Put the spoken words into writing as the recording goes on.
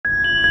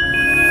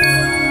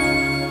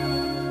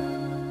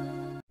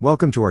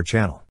Welcome to our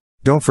channel.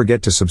 Don't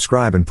forget to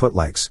subscribe and put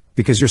likes,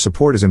 because your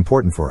support is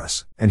important for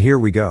us. And here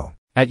we go.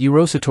 At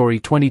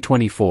Eurosatory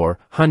 2024,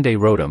 Hyundai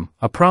Rotem,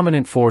 a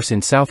prominent force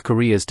in South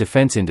Korea's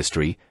defense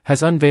industry,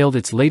 has unveiled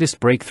its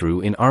latest breakthrough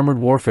in armored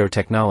warfare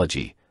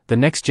technology, the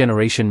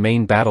next-generation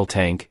main battle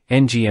tank,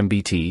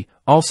 NMBT,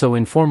 also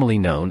informally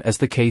known as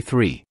the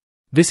K3.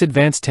 This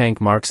advanced tank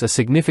marks a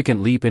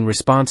significant leap in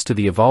response to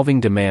the evolving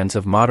demands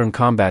of modern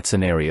combat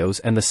scenarios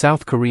and the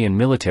South Korean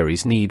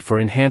military's need for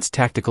enhanced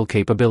tactical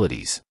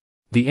capabilities.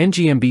 The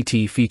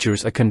NMBT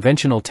features a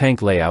conventional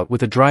tank layout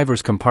with a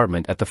driver's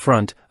compartment at the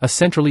front, a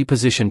centrally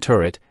positioned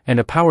turret, and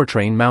a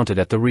powertrain mounted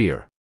at the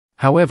rear.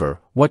 However,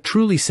 what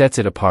truly sets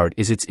it apart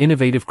is its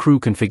innovative crew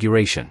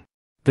configuration.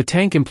 The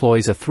tank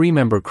employs a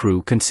three-member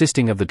crew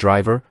consisting of the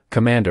driver,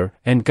 commander,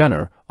 and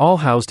gunner, all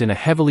housed in a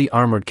heavily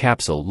armored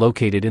capsule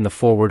located in the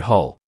forward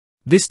hull.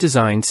 This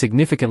design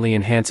significantly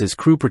enhances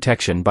crew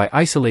protection by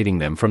isolating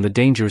them from the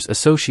dangers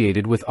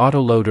associated with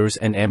autoloaders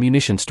and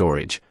ammunition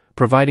storage,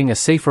 providing a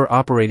safer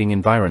operating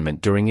environment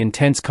during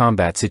intense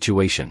combat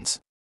situations.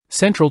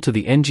 Central to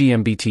the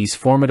NMBT's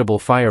formidable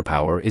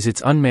firepower is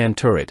its unmanned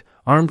turret,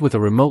 armed with a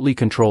remotely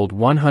controlled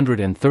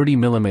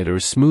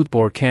 130mm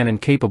smoothbore cannon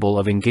capable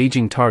of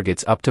engaging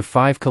targets up to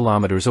 5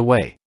 kilometers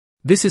away.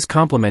 This is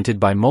complemented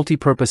by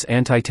multi-purpose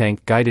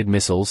anti-tank guided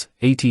missiles,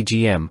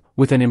 ATGM,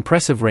 with an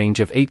impressive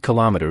range of 8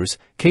 kilometers,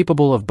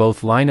 capable of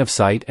both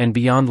line-of-sight and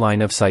beyond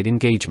line-of-sight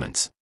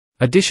engagements.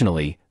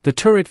 Additionally, the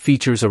turret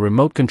features a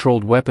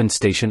remote-controlled weapons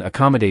station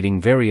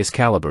accommodating various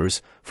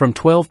calibers, from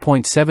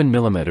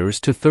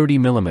 12.7mm to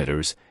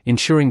 30mm,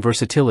 ensuring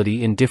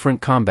versatility in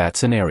different combat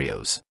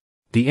scenarios.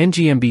 The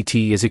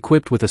NMBT is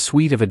equipped with a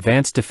suite of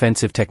advanced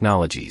defensive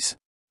technologies.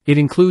 It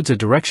includes a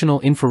directional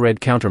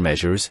infrared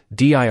countermeasures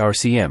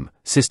 (DIRCM)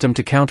 system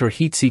to counter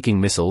heat-seeking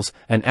missiles,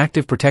 an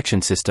active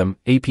protection system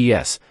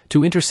 (APS)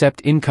 to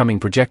intercept incoming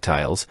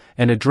projectiles,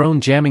 and a drone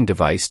jamming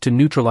device to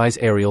neutralize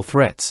aerial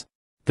threats.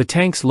 The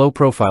tank's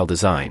low-profile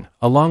design,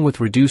 along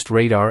with reduced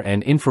radar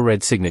and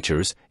infrared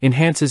signatures,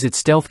 enhances its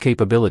stealth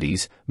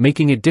capabilities,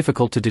 making it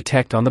difficult to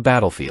detect on the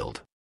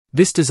battlefield.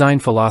 This design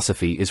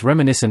philosophy is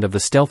reminiscent of the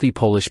stealthy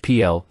Polish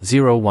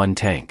PL-01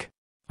 tank.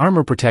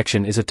 Armor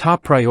protection is a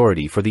top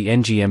priority for the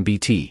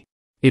NMBT.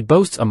 It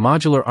boasts a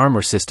modular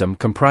armor system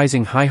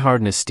comprising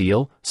high-hardness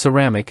steel,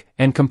 ceramic,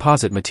 and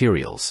composite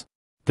materials.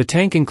 The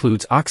tank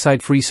includes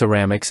oxide-free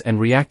ceramics and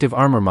reactive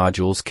armor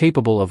modules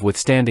capable of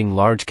withstanding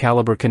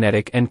large-caliber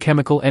kinetic and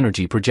chemical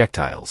energy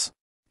projectiles.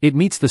 It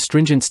meets the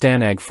stringent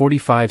STANAG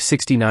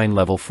 4569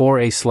 Level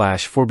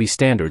 4A/4B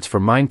standards for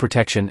mine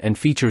protection and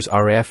features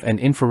RF and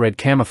infrared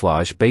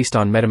camouflage based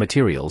on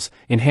metamaterials,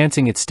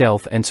 enhancing its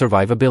stealth and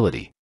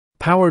survivability.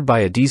 Powered by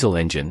a diesel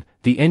engine,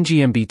 the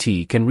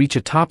NMBT can reach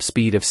a top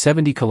speed of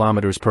 70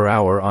 km per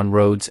hour on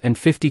roads and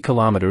 50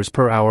 km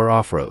per hour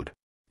off-road.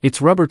 Its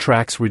rubber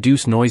tracks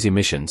reduce noise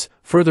emissions,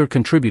 further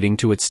contributing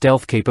to its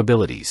stealth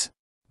capabilities.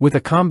 With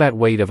a combat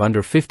weight of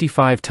under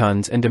 55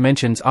 tons and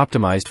dimensions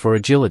optimized for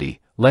agility,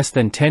 less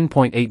than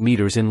 10.8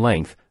 meters in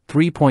length,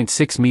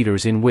 3.6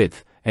 meters in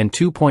width, and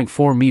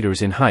 2.4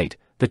 meters in height,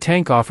 the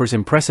tank offers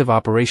impressive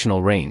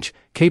operational range,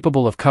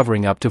 capable of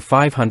covering up to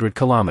 500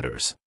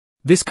 kilometers.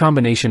 This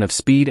combination of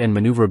speed and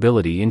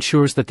maneuverability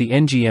ensures that the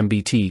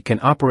NMBT can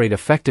operate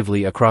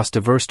effectively across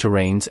diverse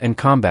terrains and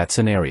combat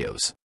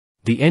scenarios.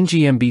 The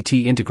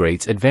NMBT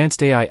integrates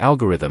advanced AI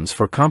algorithms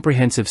for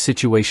comprehensive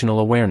situational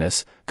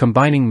awareness,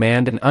 combining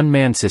manned and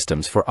unmanned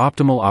systems for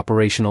optimal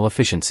operational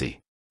efficiency.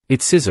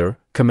 Its scissor,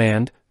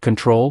 command,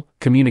 control,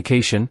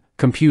 communication,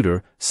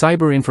 computer,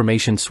 cyber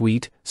information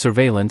suite,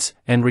 surveillance,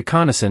 and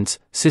reconnaissance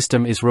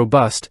system is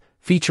robust,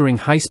 featuring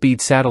high-speed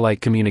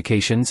satellite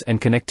communications and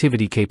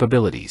connectivity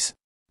capabilities.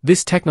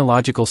 This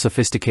technological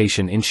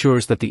sophistication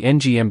ensures that the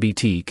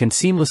NMBT can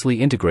seamlessly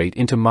integrate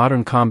into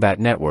modern combat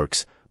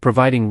networks,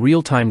 providing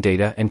real-time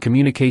data and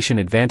communication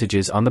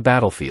advantages on the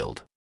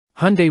battlefield.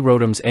 Hyundai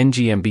Rotem's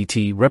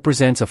NMBT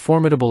represents a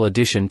formidable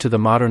addition to the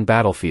modern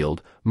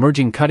battlefield,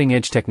 merging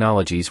cutting-edge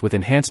technologies with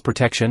enhanced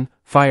protection,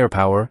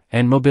 firepower,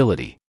 and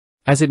mobility.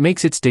 As it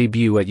makes its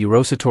debut at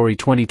Eurosatory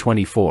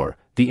 2024,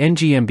 the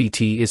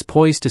NMBT is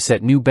poised to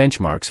set new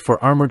benchmarks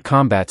for armored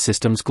combat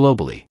systems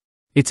globally.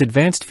 Its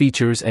advanced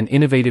features and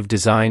innovative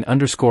design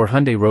underscore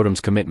Hyundai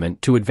Rotem's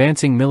commitment to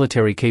advancing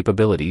military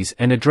capabilities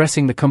and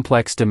addressing the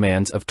complex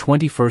demands of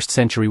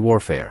 21st-century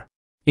warfare.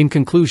 In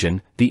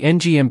conclusion, the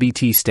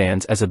NMBT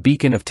stands as a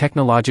beacon of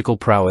technological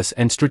prowess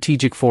and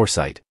strategic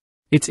foresight.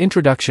 Its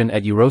introduction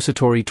at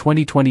Eurosatory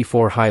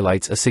 2024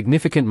 highlights a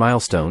significant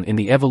milestone in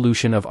the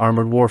evolution of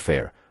armored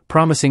warfare,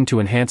 promising to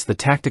enhance the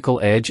tactical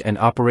edge and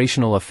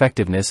operational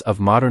effectiveness of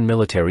modern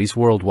militaries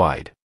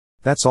worldwide.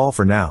 That's all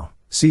for now.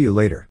 See you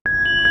later.